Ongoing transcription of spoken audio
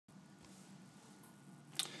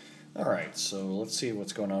Alright, so let's see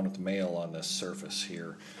what's going on with the mail on this surface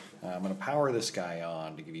here. I'm going to power this guy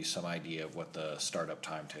on to give you some idea of what the startup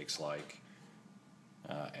time takes like.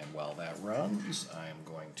 And while that runs, I'm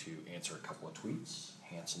going to answer a couple of tweets.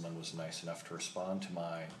 Hanselman was nice enough to respond to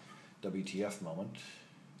my WTF moment.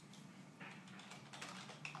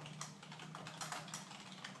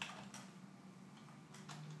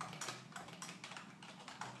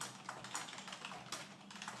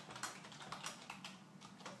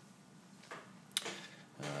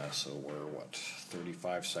 So we're,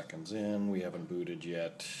 35 seconds in. We haven't booted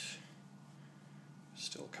yet.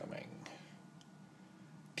 Still coming.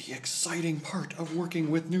 The exciting part of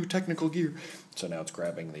working with new technical gear. So now it's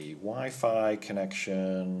grabbing the Wi-Fi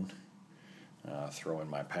connection, throw in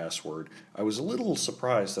my password. I was a little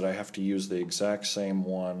surprised that I have to use the exact same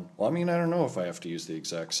one. Well, I mean, I don't know if I have to use the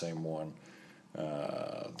exact same one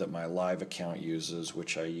that my live account uses,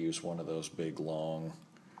 which I use one of those big, long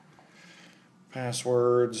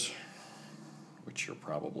passwords, which you're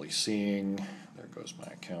probably seeing. There goes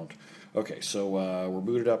my account. Okay, so we're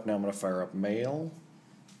booted up. Now I'm going to fire up mail.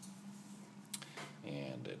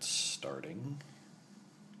 And it's starting.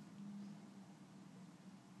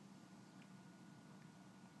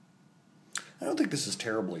 I don't think this is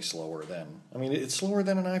terribly slower than, I mean, it's slower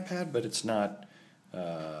than an iPad, but it's not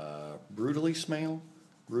brutally slow.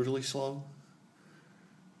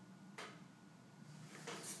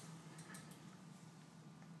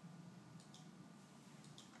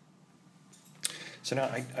 So now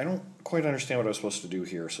I don't quite understand what I was supposed to do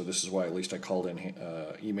here, so this is why at least I called in,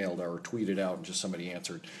 emailed or tweeted out, and just somebody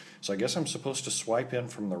answered. So I guess I'm supposed to swipe in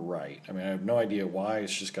from the right. I mean, I have no idea why.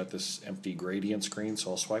 It's just got this empty gradient screen,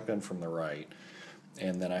 so I'll swipe in from the right.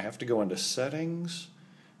 And then I have to go into settings,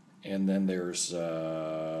 and then there's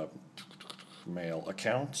mail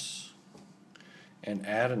accounts, and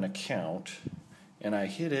add an account. And I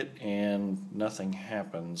hit it, and nothing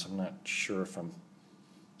happens. I'm not sure if I'm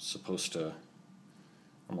supposed to...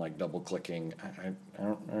 I'm like double clicking. I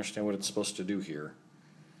don't understand what it's supposed to do here.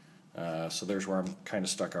 So there's where I'm kind of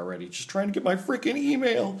stuck already. Just trying to get my freaking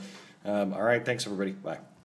email. All right, thanks everybody. Bye.